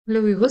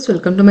Hello viewers,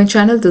 welcome to my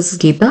channel. This is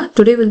Geeta.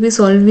 Today we'll be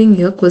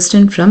solving a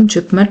question from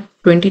JIPMAT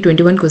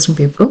 2021 question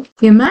paper.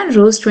 A man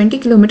rows 20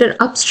 km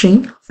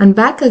upstream and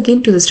back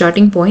again to the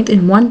starting point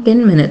in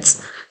 110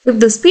 minutes. If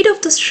the speed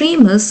of the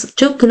stream is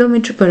 2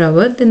 km per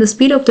hour, then the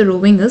speed of the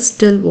rowing is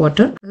still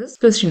water. This is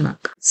question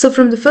mark. So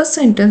from the first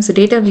sentence, the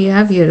data we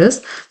have here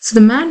is, so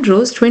the man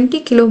rows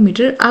 20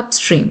 km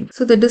upstream.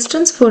 So the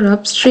distance for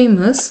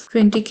upstream is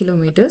 20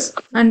 kilometers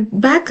and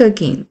back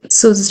again.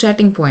 So the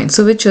starting point,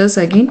 so which is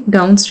again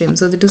downstream.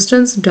 So the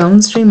distance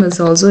downstream is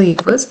also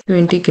equals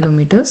 20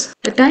 kilometers.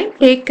 The time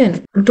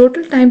taken,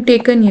 total time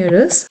taken here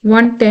is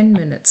 110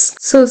 minutes.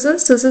 So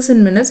since this is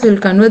in minutes, we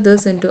will convert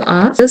this into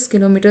hours. This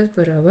kilometers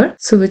per hour.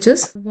 So which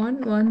is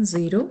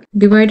 110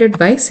 divided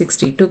by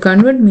 60. To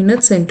convert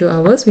minutes into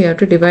hours, we have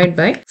to divide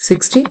by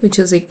 60, which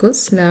is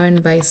equals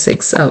 11 by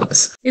 6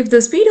 hours. If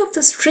the speed of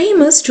the stream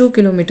is 2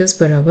 kilometers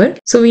per hour,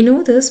 so we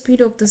know the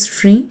speed of the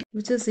stream,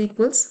 which is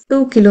equals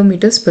 2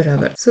 kilometers per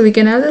hour. So we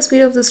can have the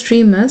speed of the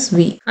stream as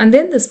v, and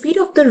then the speed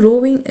of the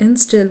rowing in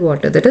still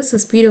water, that is the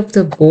speed of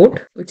the boat,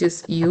 which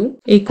is u,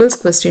 equals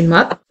question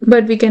mark,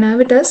 but we can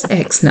have it as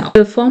x now.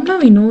 The formula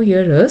we know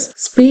here is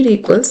speed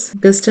equals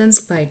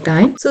distance by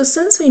time. So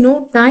since we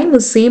know time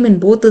is same in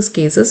both these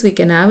cases, we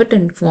can have it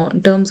in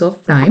terms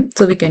of time.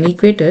 So we can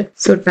equate it.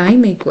 So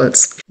time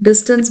equals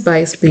distance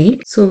by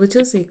speed. So which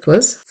is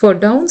equals, for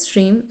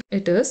downstream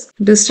it is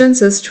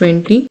distance is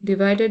 20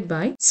 divided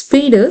by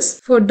speed is,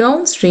 for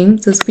downstream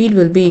the speed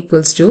will be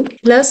equals to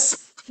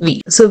plus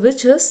v. So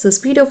which is the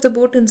speed of the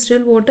boat in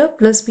still water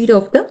plus speed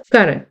of the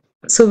current.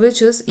 So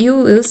which is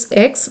u is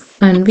x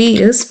and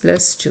v is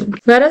plus 2.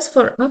 Whereas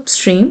for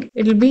upstream,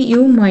 it will be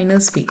u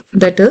minus v.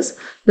 That is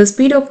the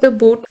speed of the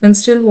boat in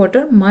still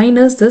water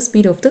minus the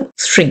speed of the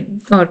stream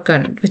or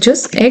current, which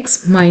is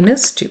x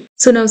minus 2.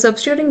 So now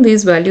substituting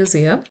these values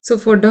here. So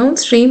for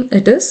downstream,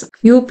 it is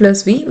u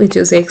plus v, which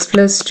is x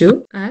plus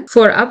 2. And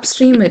for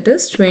upstream, it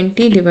is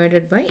 20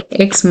 divided by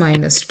x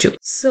minus 2.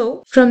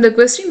 So from the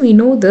question, we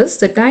know this,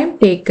 the time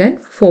taken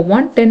for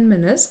 110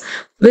 minutes,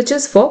 which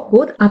is for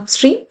both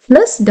upstream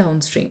plus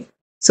downstream.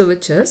 So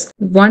which is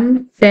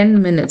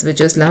 110 minutes,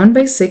 which is 11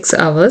 by 6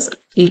 hours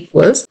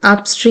equals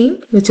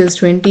upstream, which is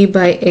 20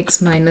 by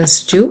x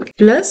minus 2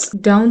 plus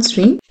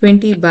downstream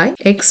 20 by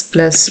x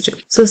plus 2.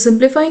 So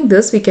simplifying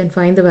this, we can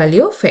find the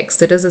value of x,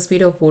 that is the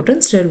speed of boat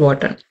in still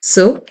water.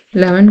 So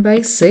 11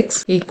 by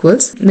 6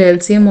 equals, the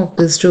LCM of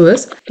this two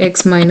is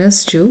x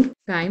minus 2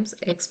 times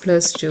x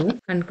plus 2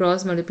 and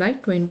cross multiply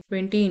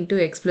 20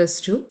 into x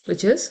plus 2,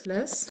 which is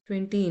plus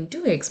 20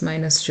 into x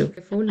minus 2.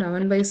 Therefore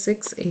 11 by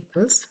 6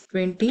 equals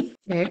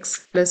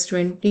 20x plus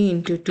 20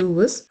 into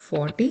 2 is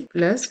 40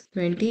 plus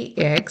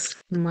 20x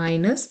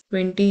minus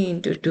 20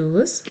 into 2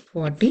 is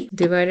 40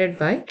 divided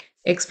by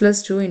x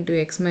plus 2 into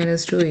x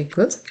minus 2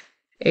 equals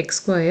x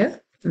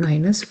square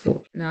minus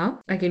 4. Now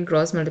I can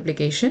cross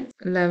multiplication,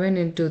 11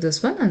 into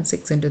this one and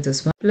 6 into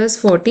this one, plus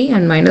 40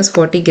 and minus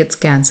 40 gets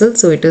cancelled,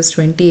 so it is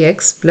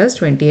 20x plus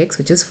 20x,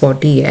 which is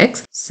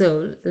 40x.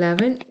 So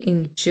 11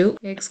 into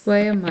x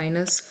square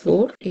minus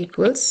 4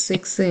 equals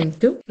 6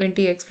 into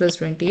 20x plus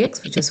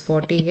 20x, which is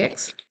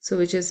 40x. So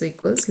which is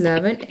equals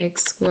 11x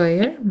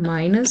square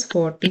minus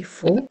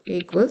 44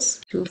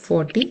 equals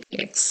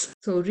 240x.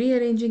 So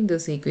rearranging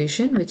this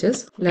equation, which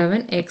is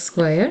 11x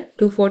square,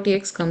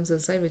 240x comes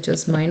aside, which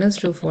is minus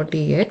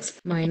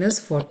 240x minus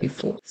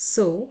 44.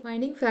 So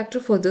finding factor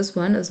for this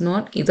one is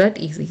not that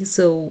easy.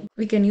 So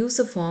we can use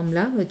the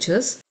formula, which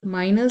is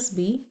minus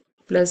b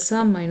plus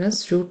or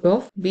minus root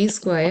of b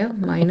square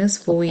minus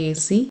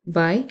 4ac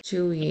by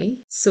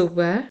 2a. So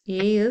where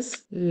a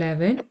is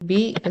 11,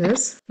 b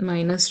is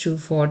minus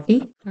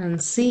 240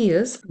 and c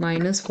is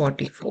minus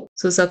 44.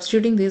 So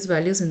substituting these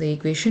values in the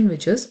equation,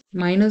 which is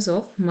minus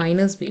of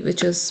minus b,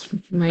 which is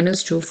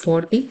minus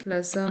 240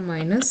 plus or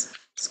minus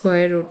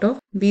square root of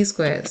b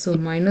square. So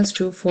minus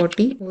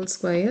 240 whole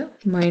square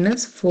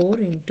minus 4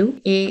 into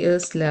a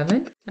is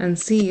 11 and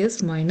c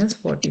is minus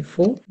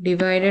 44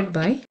 divided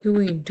by 2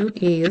 into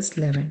a is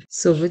 11.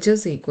 So which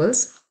is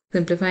equals,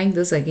 simplifying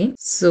this again,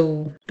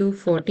 so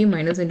 240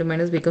 minus into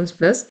minus becomes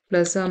plus,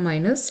 plus or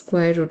minus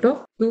square root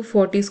of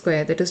 240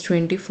 square, that is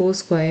 24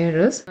 square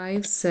is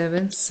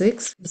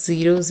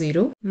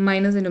 57600,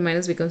 minus into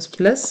minus becomes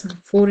plus,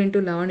 4 into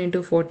 11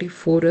 into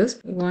 44 is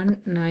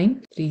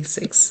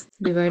 1936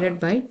 divided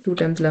by 2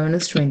 times 11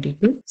 is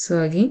 22.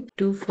 So again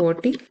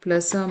 240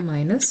 plus or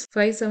minus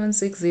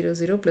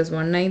 57600 plus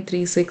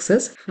 1936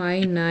 is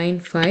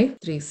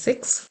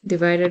 59536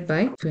 divided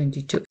by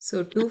 22.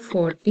 So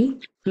 240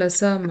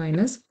 plus or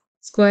minus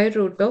square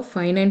root of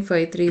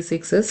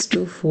 59536 is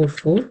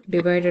 244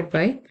 divided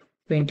by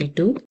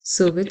 22.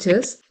 So which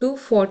is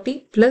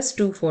 240 plus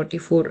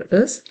 244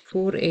 is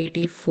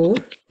 484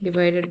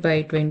 divided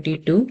by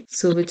 22.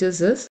 So which is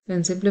this?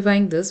 When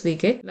simplifying this, we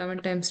get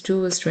 11 times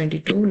 2 is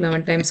 22.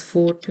 11 times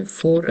 4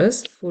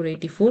 is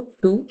 484.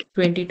 2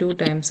 22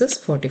 times is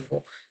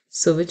 44.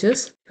 So which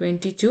is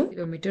 22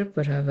 kilometer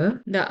per hour.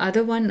 The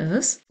other one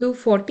is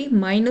 240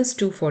 minus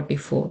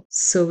 244.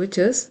 So which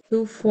is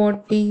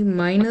 240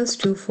 minus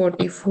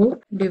 244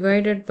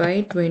 divided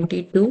by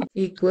 22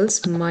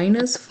 equals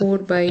minus 4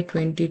 by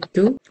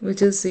 22,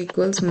 which is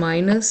equals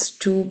minus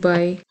 2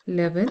 by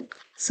 11.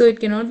 So it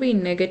cannot be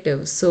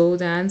negative. So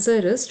the answer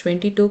is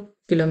 22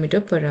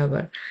 kilometer per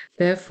hour.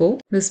 Therefore,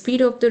 the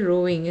speed of the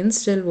rowing in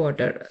still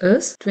water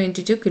is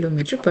 22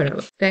 kilometer per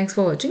hour. Thanks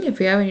for watching. If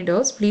you have any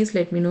doubts, please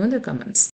let me know in the comments.